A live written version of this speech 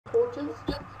torches,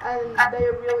 and they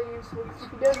are really useful because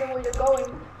if you don't know where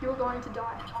you're going to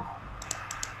die.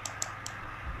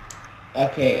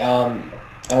 Okay,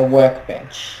 a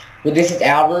workbench. Well, this is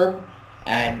our room,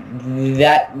 and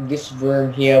this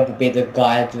room here will be the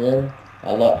guide's room.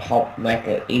 A lot help make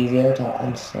it easier to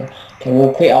understand.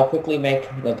 Okay, I'll quickly make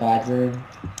the guide's room.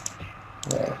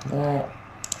 Like that.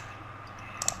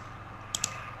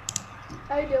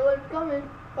 Hey Dylan, come in.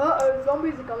 Uh-oh,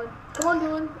 zombies are coming. Come on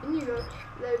Dylan, in you go.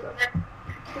 There you go.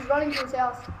 He's running to his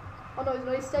house. Oh no, he's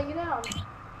not, he's staying down.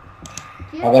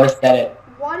 I'm gonna set it.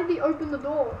 Why did he open the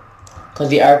door? Cause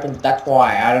he opened. That's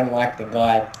why I don't like the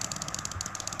guide.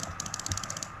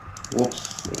 Whoops.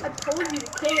 I told you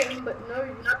to kill him, but no,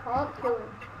 you can't kill him.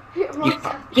 He runs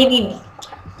out. Can you?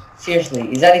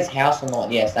 Seriously, is that his house or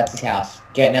not? Yes, that's his house.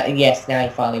 Yes, now he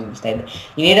finally stayed there.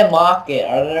 You need to mark it.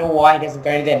 I don't know why he doesn't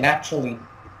go there naturally.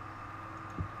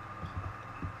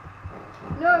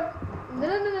 No, no,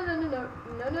 no, no, no, no, no,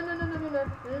 no, no, no, no, no, no, no,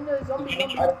 no, no, zombie,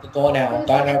 zombie. Open the door now.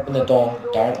 Don't open the door.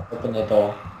 Don't open the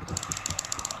door.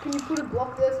 Can you put a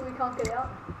block there so we can't get out?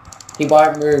 He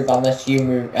won't move unless you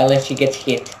move, unless he gets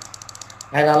hit.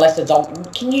 And unless the zombie...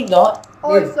 Can you not?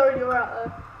 Oh, sorry, you're out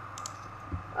there.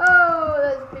 Oh,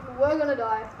 there's people. We're gonna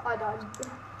die. I died.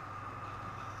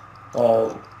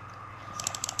 Oh.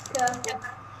 Careful.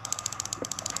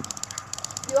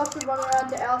 You have to run around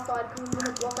to our side because I'm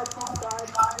gonna block up his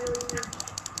side. Really soon.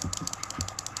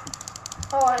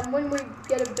 Oh, and when we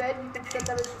get a bed, you can set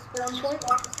that as a spawn point.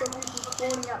 Like to stop you from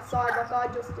spawning outside like I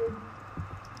just did.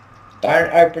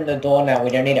 Don't open the door now. We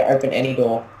don't need to open any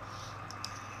door.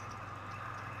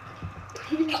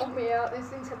 Can you help me out? These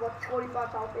things have like 45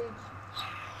 health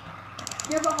each.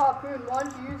 You have a harpoon. Why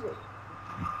don't you use it?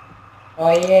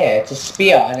 Oh yeah, it's a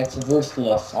spear and it's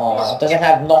ruthless. Oh, it doesn't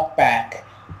have knockback.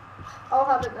 I'll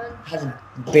have it then. It has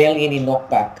barely any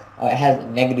knockback. It has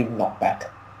negative knockback.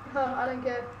 I don't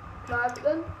care. Can I have it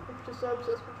then? If you're so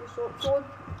obsessed with your sword.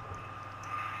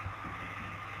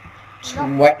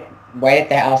 No. Wait at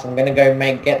the house. I'm gonna go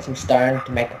get some stone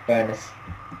to make a furnace.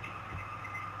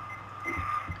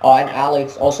 Oh, and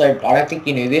Alex, also, I don't think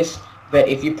you knew this, but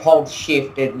if you hold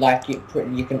shift, it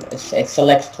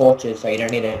selects torches, so you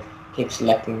don't need to keep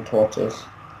selecting torches.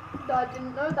 I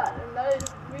didn't know that, and that is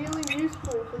really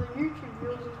useful for the YouTube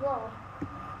viewers as well.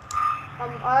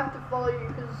 I have to follow you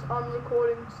because I'm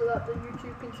recording so that the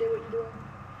YouTube can see what you're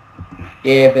doing.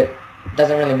 Yeah, but it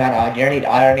doesn't really matter. I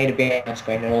don't need to be on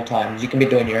screen at all times. You can be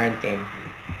doing your own thing.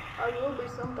 I will be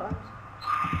sometimes.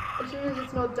 As soon as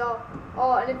it's not dark.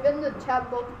 Oh, and if in the chat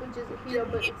box, which is here,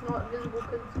 but it's not visible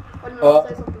because I don't know to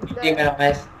say something. Demon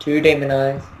eyes. 2 demon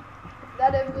eyes. If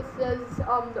that ever says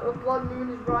that a blood moon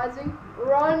is rising,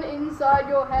 run inside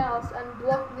your house and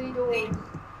block the doors.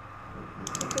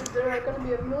 Because there are going to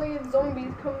be a million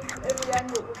zombies coming from every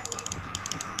angle.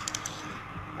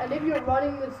 And if you're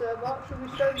running the server, should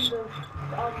we show you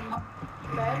the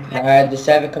command? No, the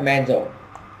server commands are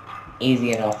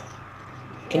easy enough.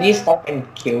 Can you stop getting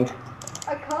killed?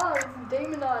 I can't, it's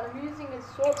Demon Eye, I'm using a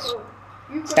sword.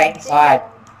 Stay inside.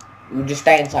 You just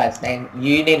stay inside.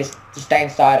 You need to stay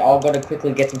inside. I'll go to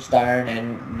quickly get some stone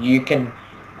and you can,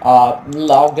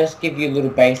 I'll just give you a little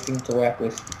base thing to work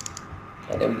with.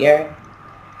 Okay, there we go.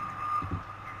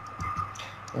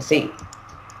 Let's see.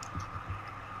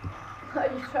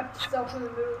 You trapped yourself in the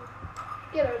middle.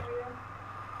 Get over here.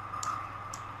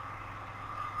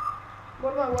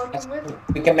 What am I working with?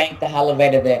 We can make the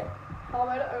elevator there.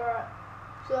 Elevator? Alright.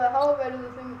 So the elevator is the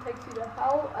thing that takes you to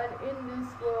hell, and in this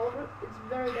world, it's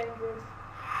very dangerous.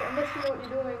 So unless you know what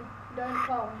you're doing, don't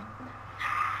come.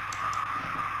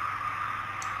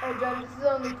 Oh, James, this is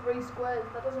only 3 squares.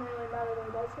 That doesn't really matter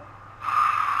though, does it?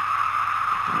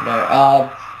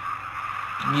 No,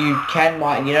 you can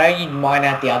mine, you know you mine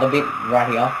out the other bit right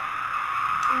here?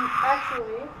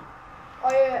 Actually,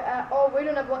 oh yeah, we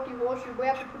don't have lucky horseshoe, we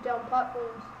have to put down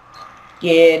platforms.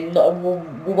 Yeah, no,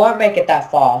 we won't make it that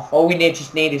far. All we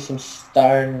just need is some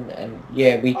stone, and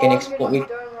yeah, we can explore. We right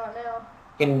now.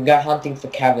 can go hunting for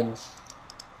caverns.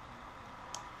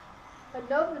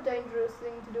 Another dangerous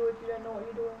thing to do if you don't know what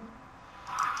you're doing.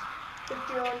 If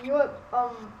you're on your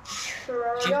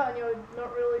Terraria and you're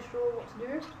not really sure what to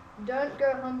do, don't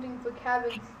go hunting for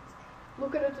caverns.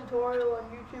 Look at a tutorial on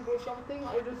YouTube or something,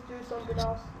 or just do something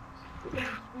else because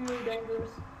it's really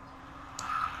dangerous.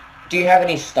 Do you have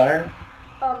any stone?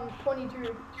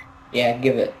 22. Yeah,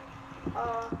 give it.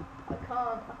 I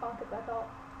can't get back up.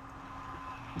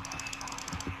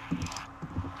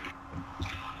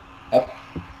 Up.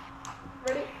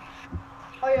 Ready?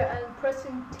 Oh yeah, and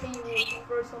pressing T will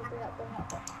throw something at them.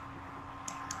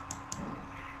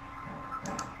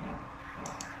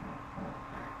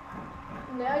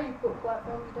 now, you put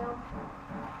platforms down.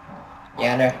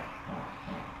 Yeah, I know.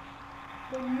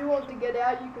 When you want to get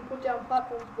out, you can put down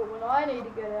platforms, but when I need to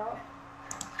get out...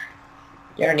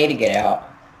 You don't need to get out.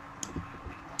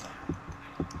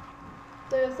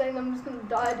 So you're saying I'm just gonna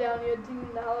die down here in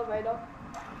the elevator?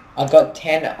 I've got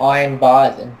 10 iron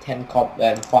bars and 10 copper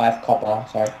and 5 copper,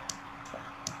 sorry.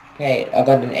 Okay, I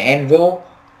got an anvil.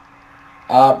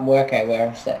 Okay,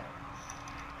 where is it?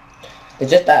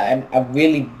 It's just a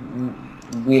really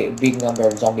big number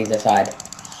of zombies aside.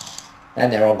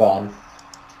 And they're all gone.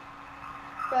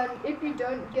 But if you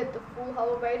don't get the full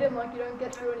elevator, and like you don't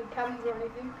get through any cabins or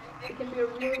anything, it can be a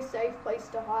really safe place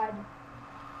to hide.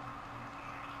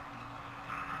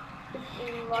 If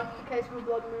in like the case of a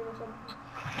blood moon or something.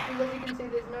 Because you can see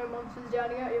there's no monsters down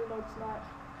here, even though it's night.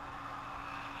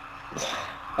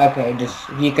 Okay,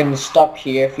 you can stop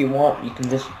here if you want. You can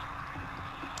just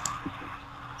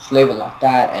leave it like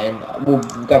that, and we'll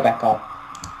go back up.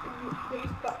 Give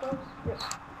us platforms? Yep.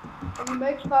 And you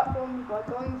make platforms by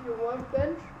going to your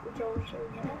workbench, which I will show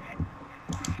you now.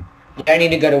 You don't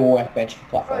need to go to a workbench for Oh,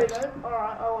 platforms. you don't?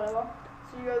 Alright, oh whatever.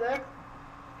 So you go there,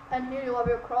 and here you'll have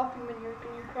your crafting menu, you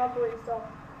can craft all your stuff.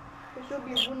 There should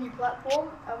be a wooden platform,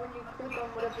 and when you click on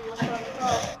whatever you're trying to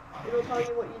craft, it'll tell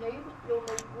you what you need. You'll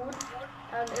need wood,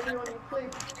 and every one you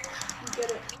click, you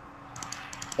get it.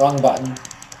 Wrong button.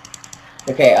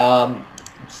 Okay,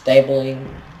 stabling.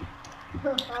 I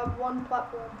have one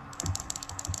platform.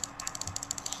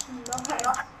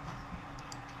 Nice.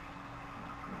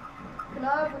 Can I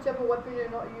have whichever weapon you're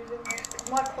not using?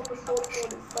 My copper short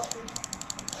sword is sucking.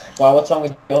 Wow, what's wrong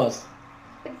with yours?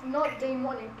 It's not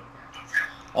demonic.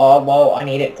 Oh, well, I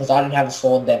need it because I didn't have a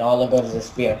sword then. All I got is a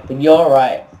spear. But you're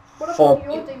right. What about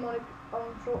your demonic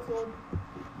short sword?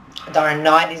 Darn,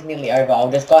 night is nearly over.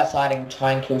 I'll just go outside and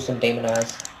try and kill some demon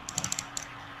eyes.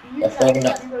 You can't do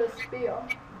that, you got a spear.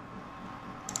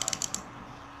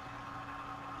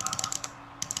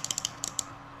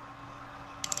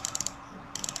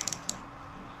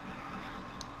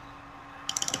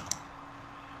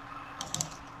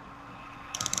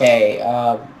 Okay,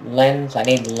 lens. I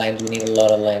need lens. We need a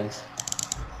lot of lens.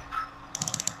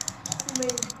 You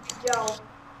mean gel?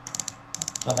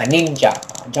 I'm a ninja.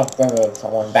 I jump over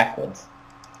someone backwards.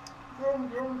 Vroom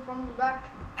vroom from the back.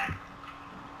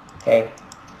 Okay.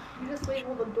 You just leave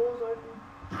all the doors open.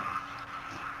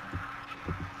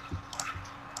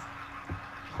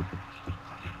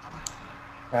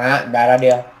 Alright, bad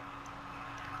idea.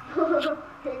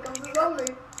 Here comes the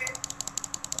zombie.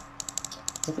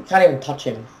 You can't even touch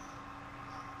him.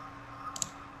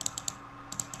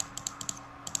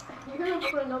 You're gonna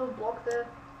put another block there.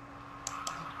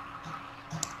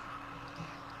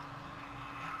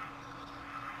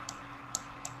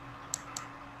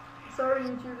 Sorry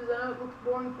YouTubers, I know it looks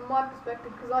boring from my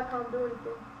perspective because I can't do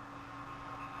anything.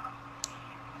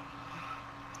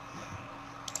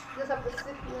 You just have to sit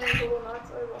here until the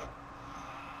night's over.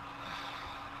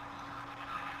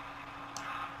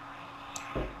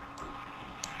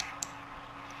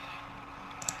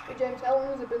 Hey James, how long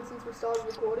has it been since we started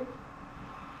recording?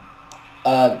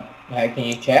 Hey, can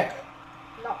you check?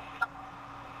 No.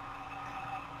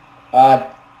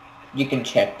 You can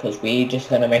check because we just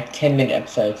gonna make 10-minute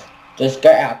episodes. Just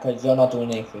go out because you're not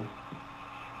doing anything.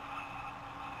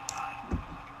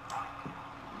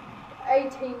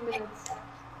 18 minutes.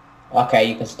 Okay,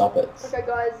 you can stop it. Okay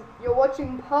guys, you're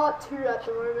watching part 2 at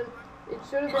the moment. It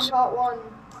should have been part 1,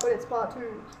 but it's part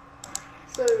 2.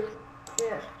 So,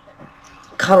 yeah.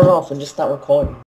 Cut it off and just start recording.